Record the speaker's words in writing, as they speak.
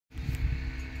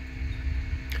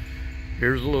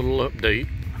Here's a little update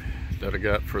that I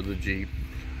got for the Jeep.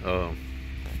 I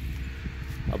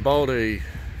bought a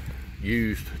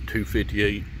used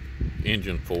 258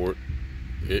 engine for it.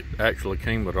 It actually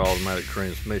came with an automatic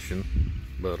transmission,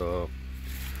 but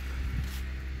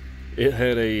it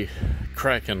had a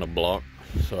crack in the block,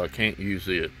 so I can't use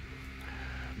it.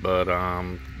 But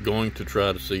I'm going to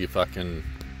try to see if I can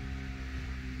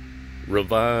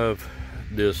revive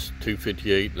this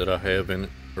 258 that I have in it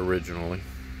originally.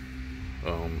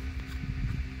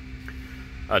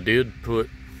 I did put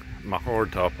my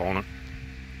hardtop on it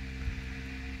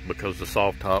because the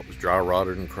soft top was dry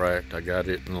rotted and cracked. I got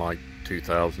it in like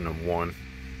 2001.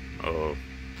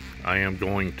 I am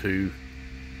going to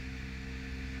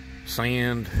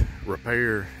sand,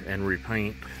 repair, and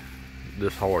repaint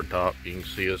this hardtop. You can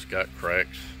see it's got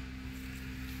cracks.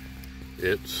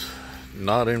 It's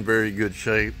not in very good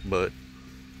shape, but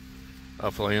I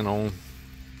plan on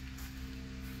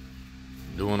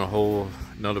doing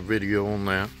another video on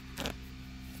that.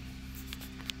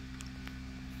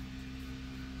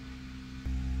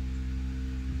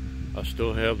 I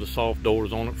still have the soft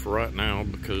doors on it for right now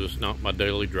because it's not my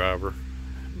daily driver,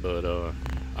 but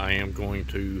I am going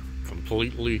to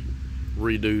completely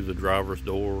redo the driver's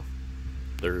door.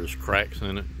 There's cracks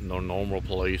in it in their normal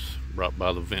place right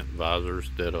by the vent visors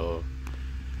that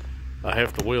I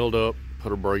have to weld up,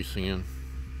 put a brace in.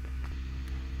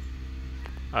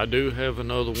 I do have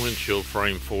another windshield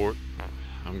frame for it.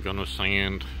 I'm gonna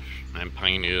sand and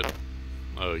paint it,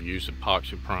 use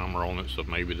epoxy primer on it, so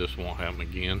maybe this won't happen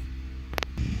again.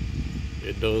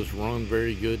 It does run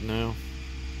very good now.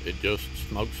 It just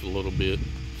smokes a little bit,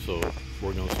 so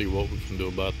we're gonna see what we can do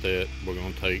about that. We're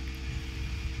gonna take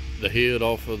the head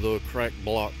off of the cracked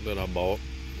block that I bought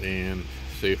and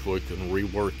see if we can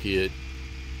rework it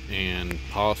and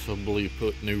possibly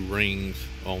put new rings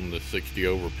on the 60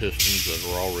 over pistons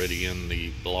that are already in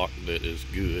the block that is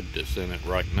good, that's in it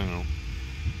right now,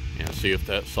 and see if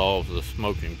that solves the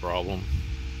smoking problem.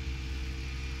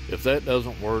 If that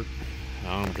doesn't work,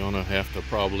 I'm gonna have to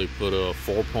probably put a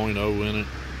 4.0 in it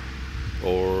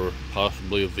or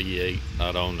possibly a V8.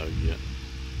 I don't know yet.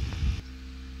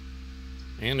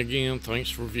 And again,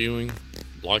 thanks for viewing.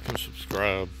 Like and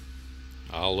subscribe.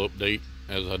 I'll update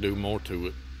as I do more to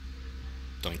it.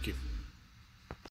 Thank you.